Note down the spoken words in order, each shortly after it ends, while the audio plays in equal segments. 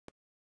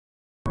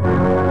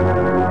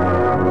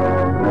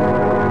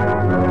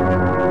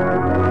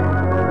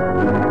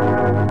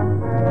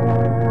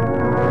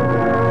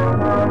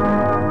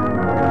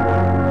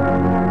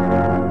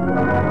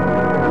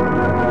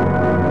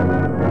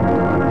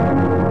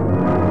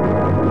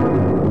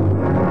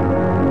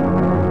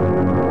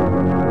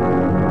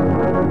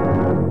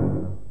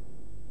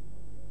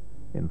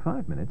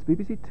5 minutes,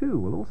 BBC2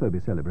 will also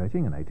be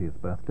celebrating an 80th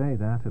birthday,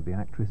 that of the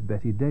actress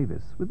Betty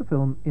Davis, with the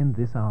film In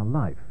This Our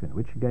Life, in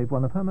which she gave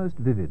one of her most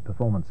vivid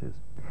performances.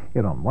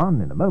 Here on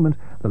One, in a moment,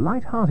 the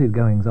light-hearted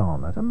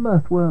goings-on at a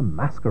Mirthworm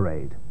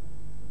Masquerade.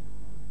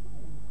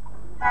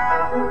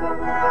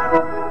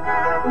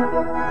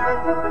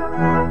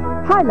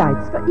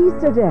 Highlights for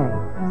Easter Day,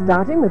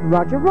 starting with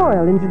Roger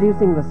Royal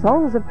introducing the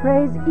Songs of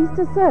Praise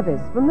Easter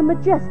service from the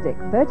majestic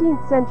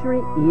 13th century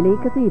Ely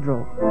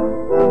Cathedral.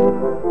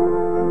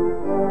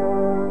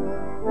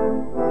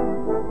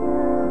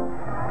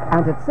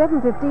 And at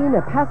 7:15,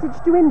 A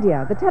Passage to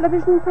India, the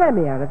television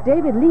premiere of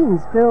David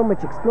Lean's film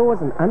which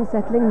explores an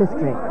unsettling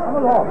mystery. Come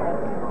along.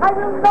 I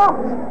will not!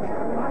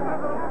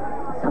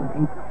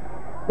 Something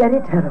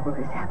very terrible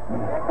is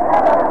happening.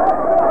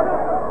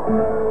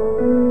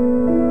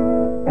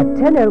 At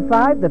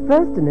 10:05, the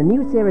first in a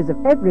new series of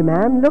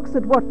Everyman looks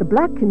at what the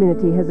black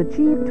community has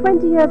achieved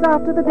 20 years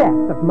after the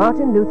death of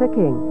Martin Luther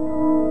King.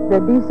 The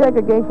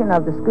desegregation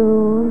of the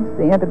schools,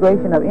 the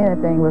integration of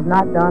anything was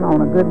not done on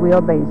a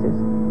goodwill basis.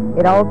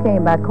 It all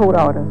came by court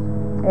orders.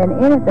 And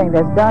anything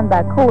that's done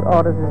by court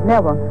orders is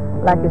never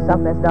like it's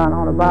something that's done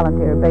on a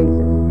voluntary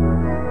basis.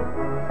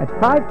 At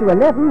 5 to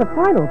 11, the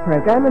final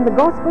program in the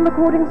Gospel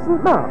according to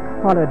St. Mark,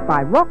 followed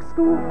by Rock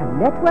School and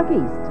Network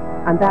East.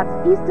 And that's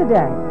Easter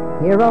Day,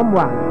 here on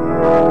One.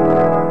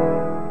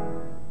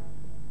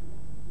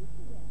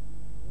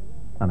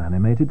 An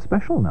animated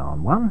special now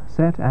on One,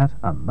 set at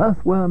a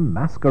Mirthworm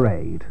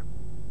Masquerade.